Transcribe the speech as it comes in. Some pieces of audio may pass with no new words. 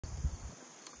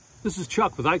This is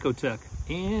Chuck with ICOtec,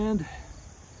 and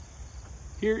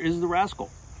here is the Rascal.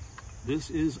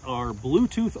 This is our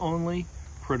Bluetooth only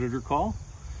predator call,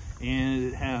 and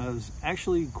it has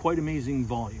actually quite amazing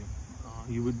volume.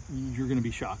 You're going to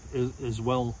be shocked, as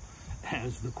well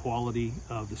as the quality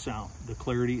of the sound. The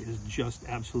clarity is just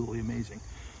absolutely amazing.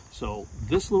 So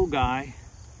this little guy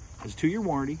has a 2-year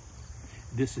warranty.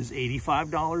 This is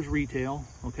 $85 retail.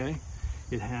 Okay,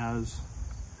 it has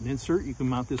an insert. You can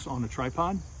mount this on a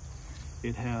tripod.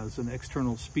 It has an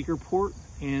external speaker port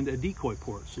and a decoy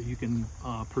port, so you can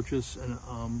purchase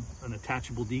an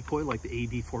attachable decoy like the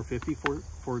AD450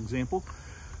 for example.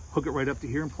 Hook it right up to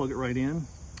here and plug it right in.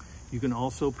 You can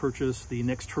also purchase the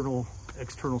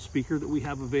external speaker that we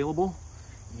have available,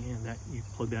 and that you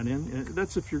plug that in. And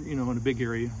that's if you're in a big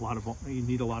area, you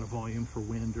need a lot of volume for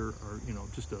wind or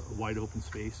just a wide open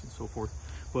space and so forth.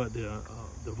 But the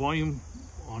volume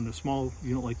on a small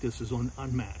unit like this is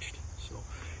unmatched, so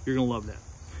you're gonna love that.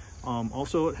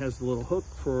 Also, it has the little hook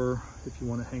for if you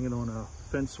want to hang it on a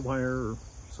fence wire or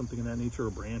something of that nature, or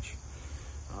a branch.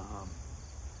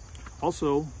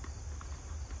 Also,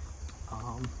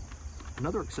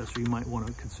 another accessory you might want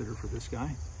to consider for this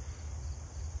guy: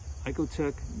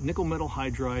 ICOtec nickel metal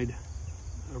hydride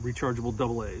rechargeable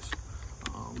AA's.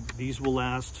 These will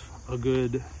last a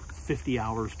good 50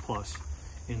 hours plus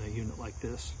in a unit like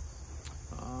this.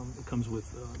 It comes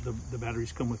with the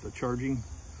batteries come with a charging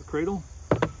cradle,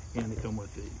 and they come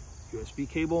with the USB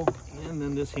cable, and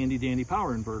then this handy dandy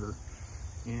power inverter.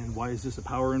 And why is this a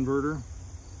power inverter?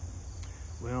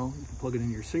 Well, you can plug it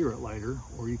in your cigarette lighter,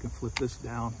 or you can flip this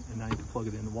down and now you can plug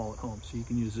it in the wall at home. So you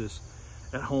can use this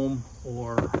at home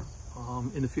or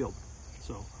in the field.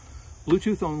 So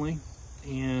Bluetooth only.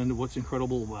 And what's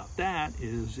incredible about that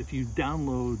is if you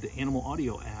download the Animal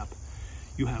Audio app,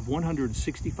 you have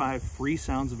 165 free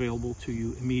sounds available to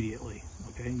you immediately.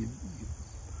 Okay, you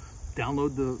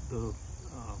download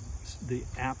the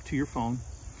app to your phone.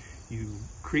 You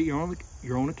create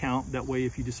your own account. That way,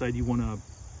 if you decide you want to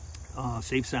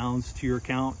save sounds to your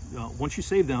account, once you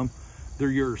save them, they're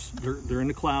yours. They're in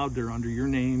the cloud. They're under your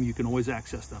name. You can always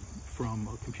access them from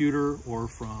a computer or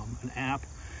from an app.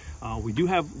 We do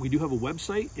have a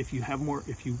website. If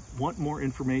you want more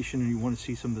information and you want to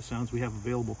see some of the sounds we have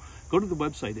available, go to the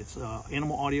website. It's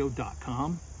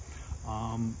animalaudio.com,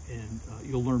 and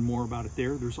you'll learn more about it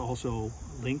there. There's also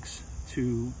links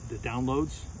to the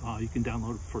downloads. You can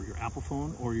download it for your Apple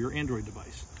phone or your Android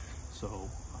device. So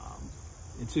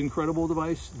it's an incredible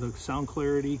device. The sound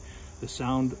clarity, the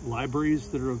sound libraries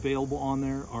that are available on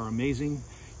there are amazing.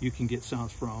 You can get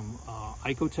sounds from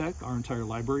ICOtec. Our entire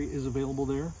library is available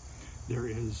there. There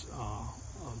is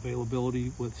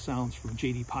availability with sounds from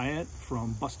JD Pyatt,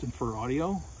 from Bustin' Fur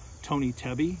Audio, Tony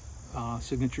Tebby,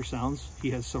 Signature Sounds.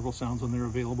 He has several sounds on there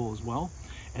available as well.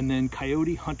 And then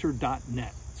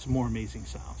coyotehunter.net, some more amazing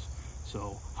sounds.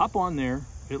 So hop on there,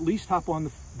 at least hop on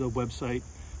the website,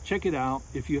 check it out.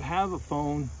 If you have a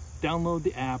phone, download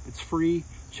the app, it's free.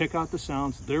 Check out the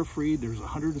sounds, they're free. There's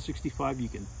 165 you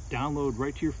can download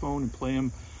right to your phone and play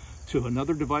them to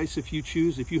another device if you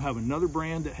choose. If you have another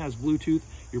brand that has Bluetooth,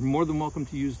 you're more than welcome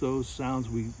to use those sounds.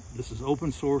 This is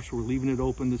open source, we're leaving it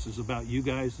open. This is about you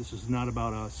guys, this is not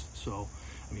about us. So,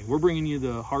 I mean, we're bringing you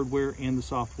the hardware and the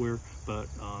software, but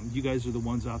you guys are the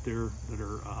ones out there that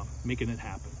are making it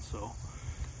happen. So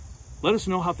let us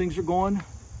know how things are going.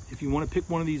 If you want to pick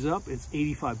one of these up, it's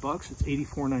 85 bucks. It's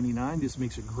 $84.99. This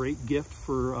makes a great gift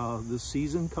for this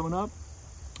season coming up.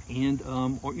 And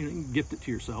or you can gift it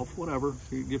to yourself, whatever.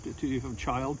 You gift it to, if you have a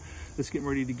child that's getting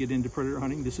ready to get into predator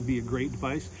hunting, this would be a great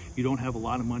device. You don't have a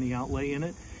lot of money outlay in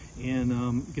it, and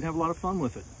you can have a lot of fun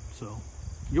with it. So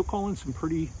you'll call in some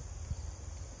pretty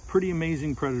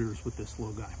amazing predators with this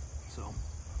little guy. So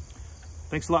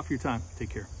thanks a lot for your time. Take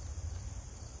care.